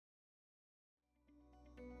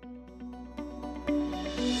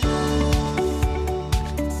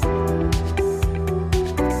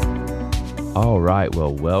All right,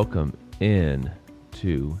 well, welcome in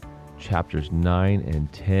to chapters 9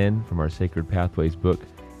 and 10 from our Sacred Pathways book,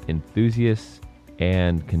 Enthusiasts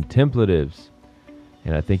and Contemplatives.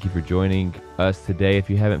 And I thank you for joining us today. If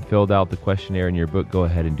you haven't filled out the questionnaire in your book, go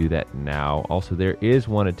ahead and do that now. Also, there is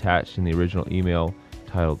one attached in the original email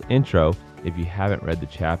titled Intro. If you haven't read the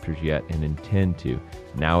chapters yet and intend to,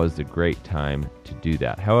 now is the great time to do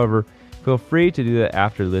that. However, feel free to do that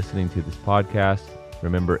after listening to this podcast.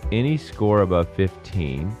 Remember, any score above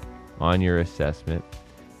 15 on your assessment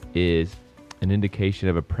is an indication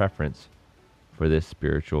of a preference for this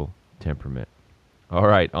spiritual temperament. All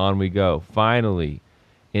right, on we go. Finally,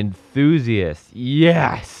 enthusiasts.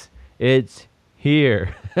 Yes, it's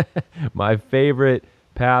here. My favorite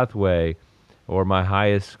pathway, or my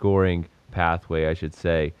highest scoring pathway, I should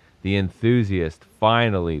say. The enthusiast.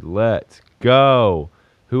 Finally, let's go.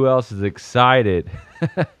 Who else is excited?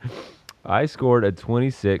 I scored a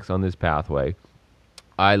 26 on this pathway.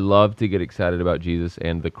 I love to get excited about Jesus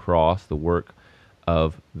and the cross, the work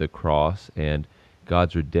of the cross, and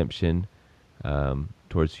God's redemption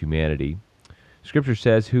towards humanity. Scripture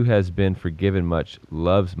says, who has been forgiven much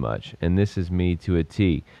loves much, and this is me to a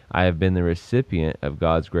T. I have been the recipient of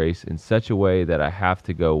God's grace in such a way that I have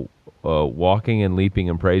to go walking and leaping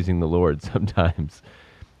and praising the Lord sometimes,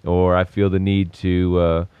 or I feel the need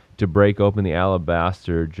to break open the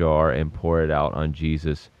alabaster jar and pour it out on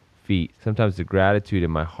Jesus' feet. Sometimes the gratitude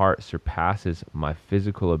in my heart surpasses my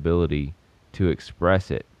physical ability to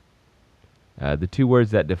express it. The two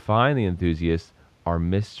words that define the enthusiast are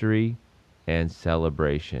mystery and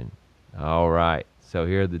celebration. All right, so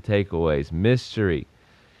here are the takeaways. Mystery.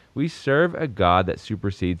 We serve a God that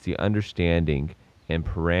supersedes the understanding and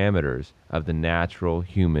parameters of the natural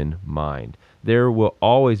human mind. There will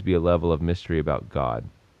always be a level of mystery about God.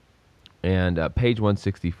 And page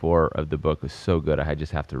 164 of the book is so good, I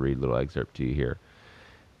just have to read a little excerpt to you here.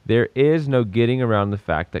 There is no getting around the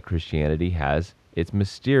fact that Christianity has its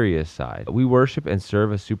mysterious side. We worship and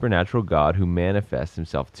serve a supernatural God who manifests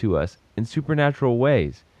himself to us in supernatural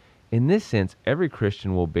ways. In this sense, every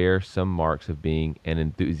Christian will bear some marks of being an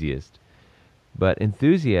enthusiast. But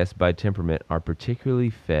enthusiasts by temperament are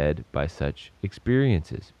particularly fed by such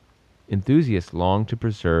experiences. Enthusiasts long to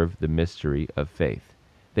preserve the mystery of faith.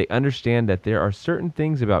 They understand that there are certain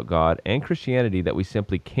things about God and Christianity that we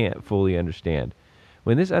simply can't fully understand.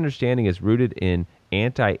 When this understanding is rooted in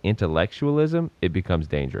anti-intellectualism, it becomes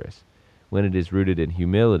dangerous. When it is rooted in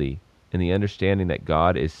humility, in the understanding that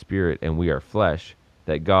God is spirit and we are flesh,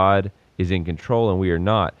 that God is in control and we are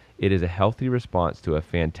not, it is a healthy response to a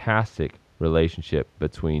fantastic relationship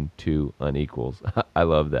between two unequals. I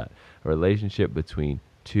love that. A relationship between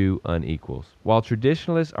two unequals. While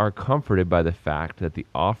traditionalists are comforted by the fact that the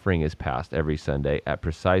offering is passed every Sunday at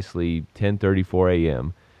precisely 10:34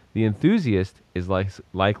 a.m., the enthusiast is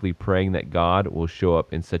likely praying that God will show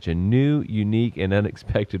up in such a new, unique, and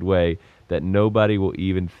unexpected way that nobody will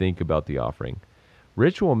even think about the offering.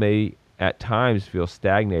 Ritual may at times feel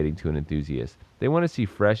stagnating to an enthusiast. They want to see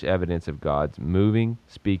fresh evidence of God's moving,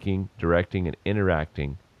 speaking, directing, and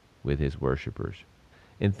interacting with his worshipers.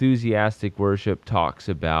 Enthusiastic worship talks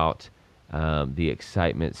about the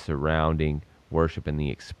excitement surrounding worship and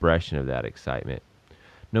the expression of that excitement.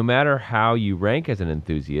 No matter how you rank as an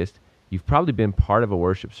enthusiast, you've probably been part of a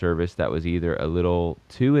worship service that was either a little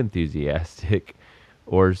too enthusiastic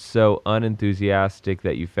or so unenthusiastic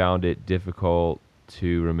that you found it difficult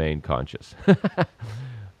to remain conscious.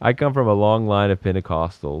 I come from a long line of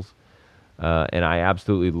Pentecostals, and I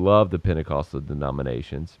absolutely love the Pentecostal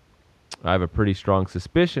denominations. I have a pretty strong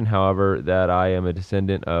suspicion, however, that I am a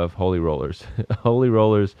descendant of Holy Rollers. Holy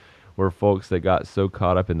Rollers were folks that got so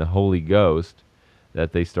caught up in the Holy Ghost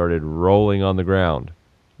that they started rolling on the ground,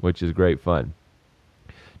 which is great fun.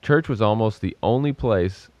 Church was almost the only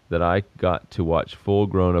place that I got to watch full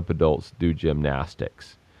grown-up adults do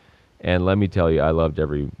gymnastics. And let me tell you, I loved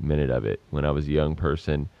every minute of it. When I was a young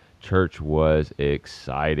person, church was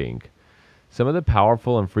exciting. Some of the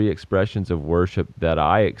powerful and free expressions of worship that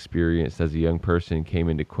I experienced as a young person came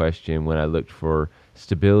into question when I looked for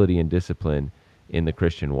stability and discipline in the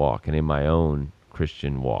Christian walk and in my own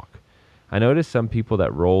Christian walk. I noticed some people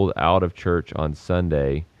that rolled out of church on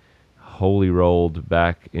Sunday wholly rolled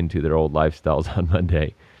back into their old lifestyles on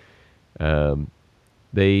Monday.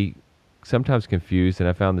 They sometimes confused, and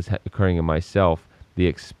I found this occurring in myself, the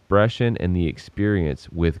expression and the experience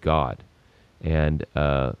with God. And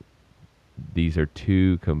these are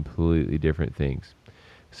two completely different things.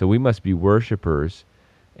 So we must be worshipers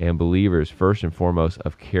and believers first and foremost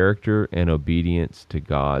of character and obedience to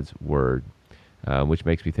God's word, which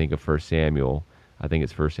makes me think of 1 Samuel. I think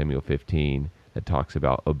it's 1 Samuel 15. that talks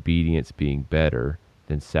about obedience being better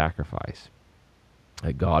than sacrifice.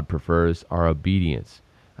 That God prefers our obedience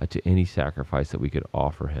to any sacrifice that we could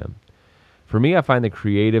offer him. For me, I find the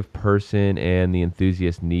creative person and the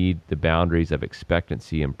enthusiast need the boundaries of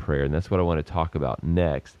expectancy and prayer. And that's what I want to talk about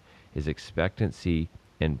next, is expectancy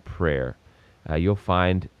and prayer. You'll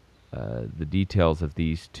find the details of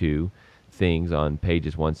these two things on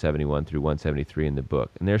pages 171 through 173 in the book.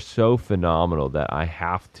 And they're so phenomenal that I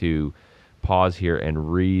have to pause here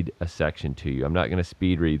and read a section to you. I'm not going to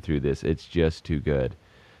speed read through this. It's just too good.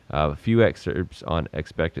 A few excerpts on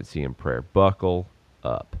expectancy and prayer. Buckle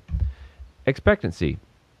up. Expectancy.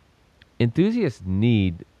 Enthusiasts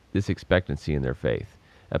need this expectancy in their faith.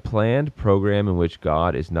 A planned program in which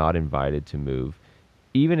God is not invited to move,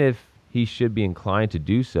 even if he should be inclined to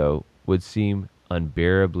do so, would seem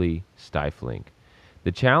unbearably stifling.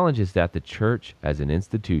 The challenge is that the church as an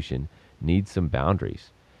institution needs some boundaries.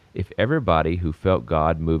 If everybody who felt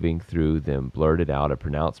God moving through them blurted out a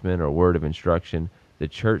pronouncement or word of instruction, the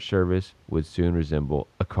church service would soon resemble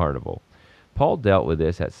a carnival. Paul dealt with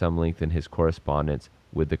this at some length in his correspondence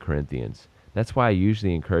with the Corinthians. That's why I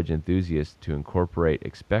usually encourage enthusiasts to incorporate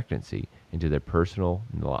expectancy into their personal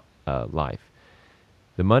life.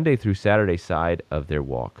 The Monday through Saturday side of their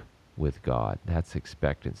walk with God. That's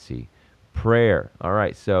expectancy. Prayer. All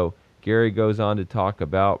right, so Gary goes on to talk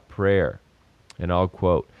about prayer. And I'll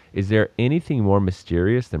quote, "Is there anything more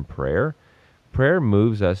mysterious than prayer? Prayer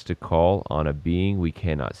moves us to call on a being we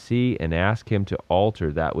cannot see and ask him to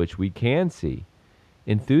alter that which we can see.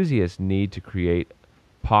 Enthusiasts need to create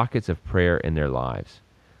pockets of prayer in their lives,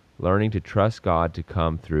 learning to trust God to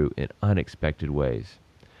come through in unexpected ways.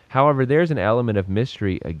 However, there's an element of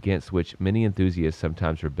mystery against which many enthusiasts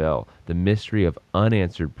sometimes rebel, the mystery of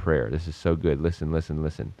unanswered prayer." This is so good. Listen, listen,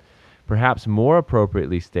 listen. Perhaps more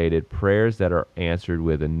appropriately stated, prayers that are answered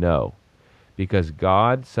with a no. Because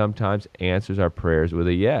God sometimes answers our prayers with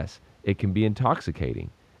a yes. It can be intoxicating,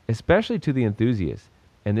 especially to the enthusiast.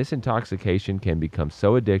 And this intoxication can become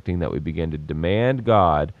so addicting that we begin to demand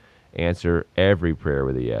God answer every prayer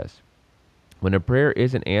with a yes. When a prayer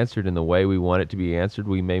isn't answered in the way we want it to be answered,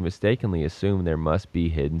 we may mistakenly assume there must be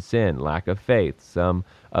hidden sin, lack of faith, some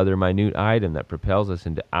other minute item that propels us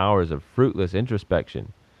into hours of fruitless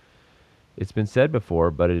introspection. It's been said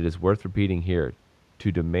before, but it is worth repeating here.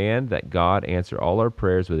 To demand that God answer all our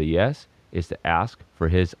prayers with a yes is to ask for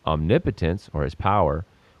his omnipotence or his power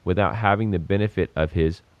without having the benefit of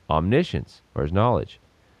his omniscience or his knowledge.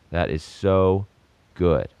 That is so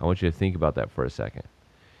good. I want you to think about that for a second.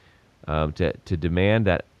 To demand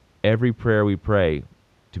that every prayer we pray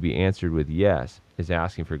to be answered with yes is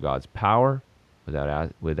asking for God's power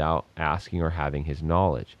without asking or having his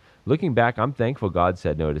knowledge. Looking back, I'm thankful God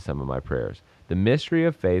said no to some of my prayers. The mystery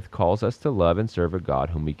of faith calls us to love and serve a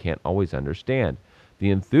God whom we can't always understand.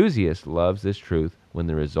 The enthusiast loves this truth when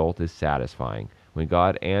the result is satisfying, when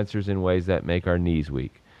God answers in ways that make our knees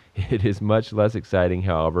weak. It is much less exciting,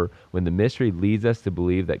 however, when the mystery leads us to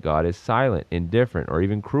believe that God is silent, indifferent, or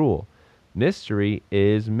even cruel. Mystery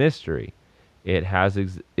is mystery. It has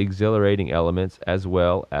exhilarating elements as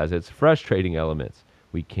well as its frustrating elements.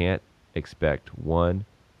 We can't expect one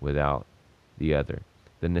without the other.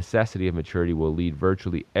 The necessity of maturity will lead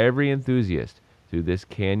virtually every enthusiast through this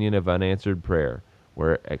canyon of unanswered prayer,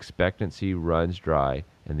 where expectancy runs dry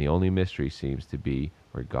and the only mystery seems to be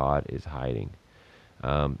where God is hiding.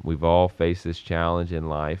 We've all faced this challenge in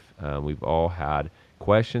life. We've all had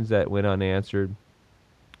questions that went unanswered.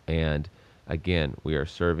 And again, we are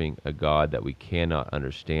serving a God that we cannot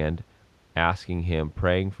understand, asking him,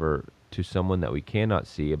 praying to someone that we cannot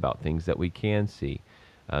see about things that we can see.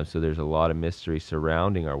 So there's a lot of mystery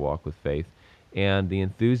surrounding our walk with faith, and the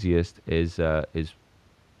enthusiast is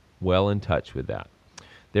well in touch with that.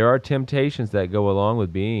 There are temptations that go along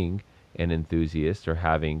with being an enthusiast or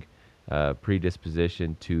having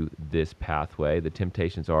predisposition to this pathway. The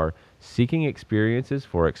temptations are seeking experiences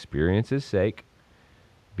for experience's sake,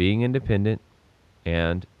 being independent,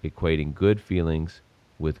 and equating good feelings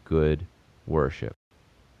with good worship.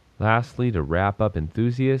 Lastly, to wrap up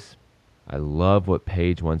enthusiasts, I love what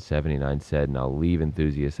page 179 said, and I'll leave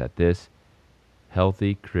enthusiasts at this.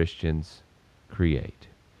 Healthy Christians create.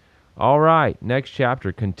 All right, next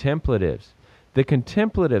chapter, contemplatives. The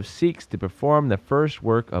contemplative seeks to perform the first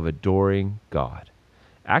work of adoring God.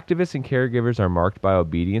 Activists and caregivers are marked by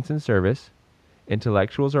obedience and service.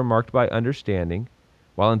 Intellectuals are marked by understanding,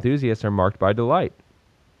 while enthusiasts are marked by delight.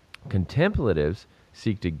 Contemplatives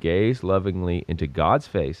seek to gaze lovingly into God's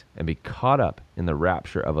face and be caught up in the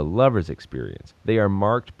rapture of a lover's experience. They are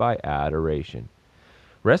marked by adoration.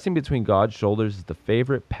 Resting between God's shoulders is the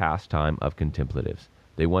favorite pastime of contemplatives.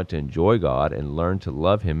 They want to enjoy God and learn to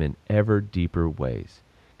love Him in ever deeper ways.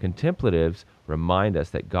 Contemplatives remind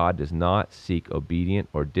us that God does not seek obedient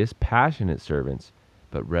or dispassionate servants,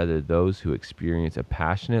 but rather those who experience a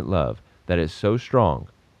passionate love that is so strong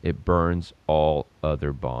it burns all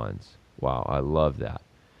other bonds. Wow, I love that.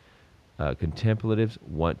 Contemplatives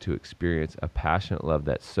want to experience a passionate love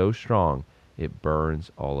that's so strong it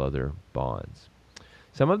burns all other bonds.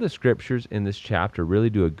 Some of the scriptures in this chapter really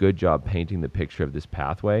do a good job painting the picture of this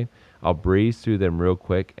pathway. I'll breeze through them real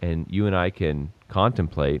quick, and you and I can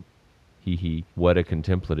contemplate, what a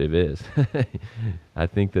contemplative is. I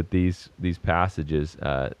think that these passages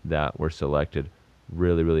that were selected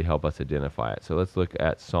really help us identify it. So let's look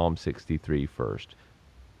at Psalm 63 first.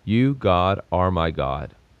 You, God, are my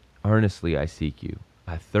God. Earnestly I seek you.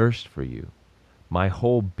 I thirst for you. My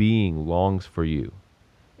whole being longs for you,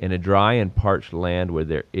 in a dry and parched land where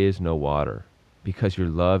there is no water. Because your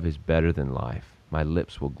love is better than life, my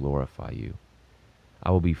lips will glorify you. I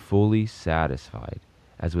will be fully satisfied,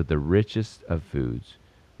 as with the richest of foods.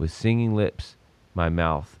 With singing lips, my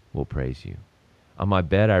mouth will praise you. On my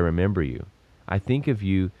bed I remember you. I think of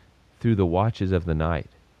you through the watches of the night.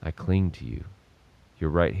 I cling to you. Your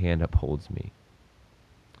right hand upholds me.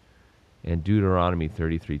 And Deuteronomy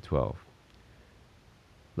 33:12.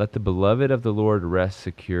 Let the beloved of the Lord rest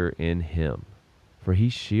secure in Him, for He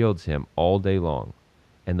shields him all day long,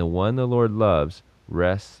 and the one the Lord loves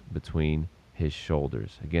rests between His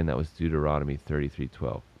shoulders. Again, that was Deuteronomy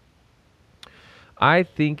 33:12. I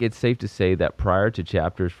think it's safe to say that prior to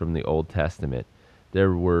chapters from the Old Testament,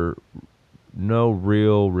 there were no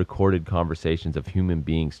real recorded conversations of human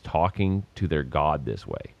beings talking to their God this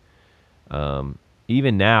way.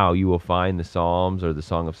 Even now, you will find the Psalms or the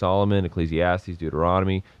Song of Solomon, Ecclesiastes,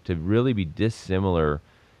 Deuteronomy to really be dissimilar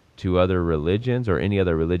to other religions, or any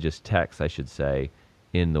other religious texts, I should say,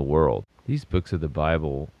 in the world. These books of the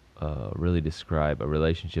Bible really describe a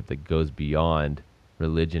relationship that goes beyond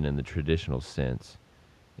religion in the traditional sense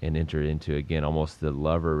and enter into, again, almost the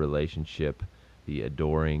lover relationship, the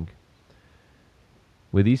adoring.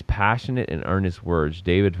 With these passionate and earnest words,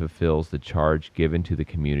 David fulfills the charge given to the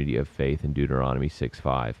community of faith in Deuteronomy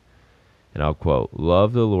 6:5. And I'll quote,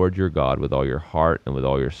 "Love the Lord your God with all your heart and with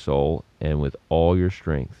all your soul and with all your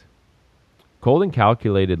strength." Cold and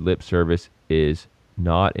calculated lip service is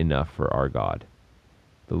not enough for our God.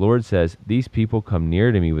 The Lord says, "These people come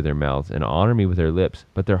near to me with their mouths and honor me with their lips,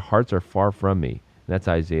 but their hearts are far from me." And that's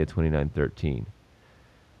Isaiah 29:13.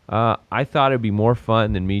 I thought it'd be more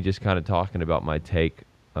fun than me just kind of talking about my take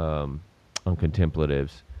on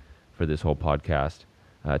contemplatives for this whole podcast,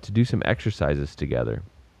 to do some exercises together.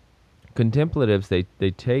 Contemplatives,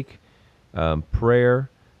 they take prayer,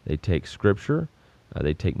 they take scripture,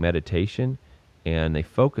 they take meditation, and they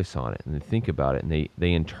focus on it, and they think about it, and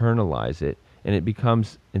they internalize it, and it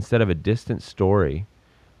becomes, instead of a distant story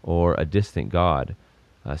or a distant God,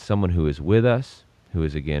 someone who is with us, who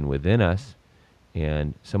is again within us,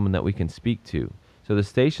 and someone that we can speak to. So the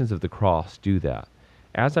Stations of the Cross do that.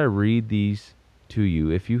 As I read these to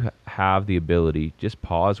you, if you have the ability, just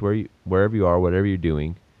pause wherever you are, whatever you're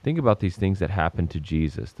doing. Think about these things that happened to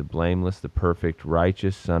Jesus, the blameless, the perfect,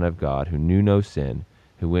 righteous Son of God, who knew no sin,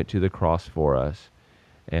 who went to the cross for us.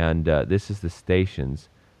 And this is the Stations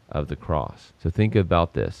of the Cross. So think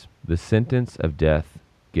about this. The sentence of death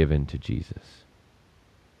given to Jesus.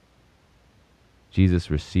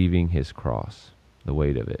 Jesus receiving His cross, the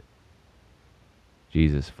weight of it.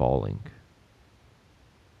 Jesus falling.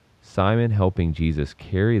 Simon helping Jesus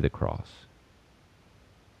carry the cross.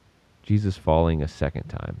 Jesus falling a second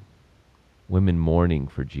time. Women mourning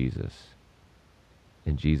for Jesus.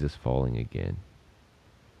 And Jesus falling again.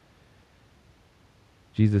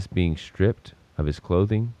 Jesus being stripped of His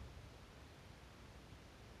clothing.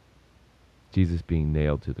 Jesus being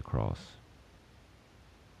nailed to the cross.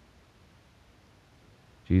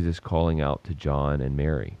 Jesus calling out to John and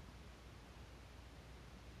Mary.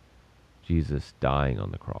 Jesus dying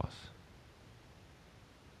on the cross.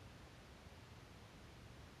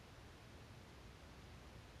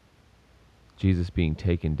 Jesus being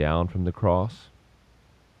taken down from the cross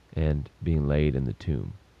and being laid in the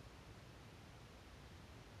tomb.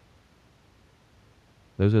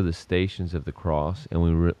 Those are the stations of the cross, and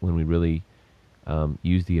when we really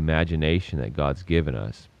use the imagination that God's given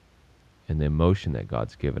us and the emotion that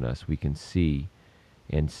God's given us, we can see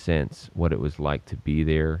and sense what it was like to be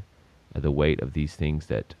there, the weight of these things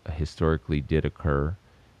that historically did occur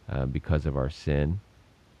because of our sin.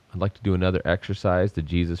 I'd like to do another exercise, the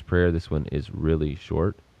Jesus prayer. This one is really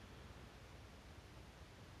short.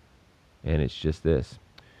 And it's just this.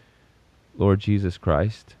 Lord Jesus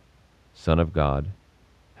Christ, Son of God,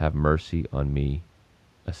 have mercy on me,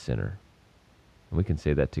 a sinner. And we can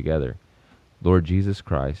say that together. Lord Jesus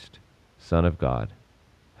Christ, Son of God,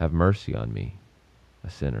 have mercy on me, a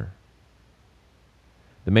sinner.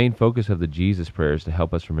 The main focus of the Jesus prayer is to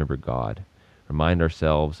help us remember God, remind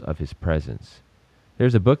ourselves of His presence.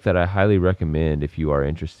 There's a book that I highly recommend if you are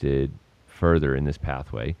interested further in this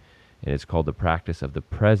pathway, and it's called The Practice of the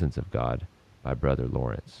Presence of God by Brother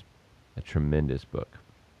Lawrence. A tremendous book.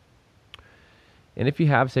 And if you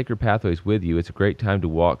have Sacred Pathways with you, it's a great time to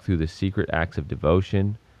walk through the secret acts of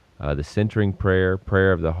devotion, the centering prayer,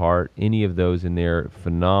 prayer of the heart, any of those in there.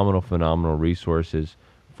 Phenomenal resources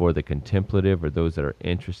for the contemplative or those that are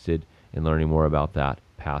interested in learning more about that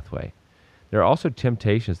pathway. There are also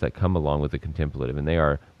temptations that come along with the contemplative, and they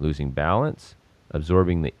are losing balance,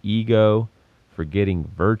 absorbing the ego,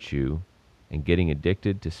 forgetting virtue, and getting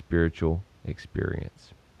addicted to spiritual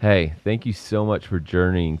experience. Hey, thank you so much for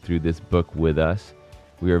journeying through this book with us.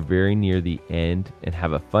 We are very near the end and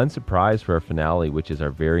have a fun surprise for our finale, which is our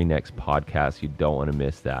very next podcast. You don't want to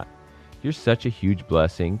miss that. You're such a huge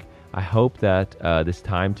blessing. I hope that this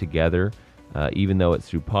time together, even though it's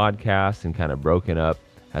through podcasts and kind of broken up,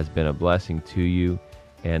 has been a blessing to you,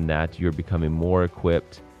 and that you're becoming more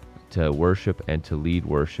equipped to worship and to lead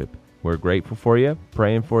worship. We're grateful for you,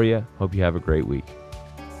 praying for you. Hope you have a great week.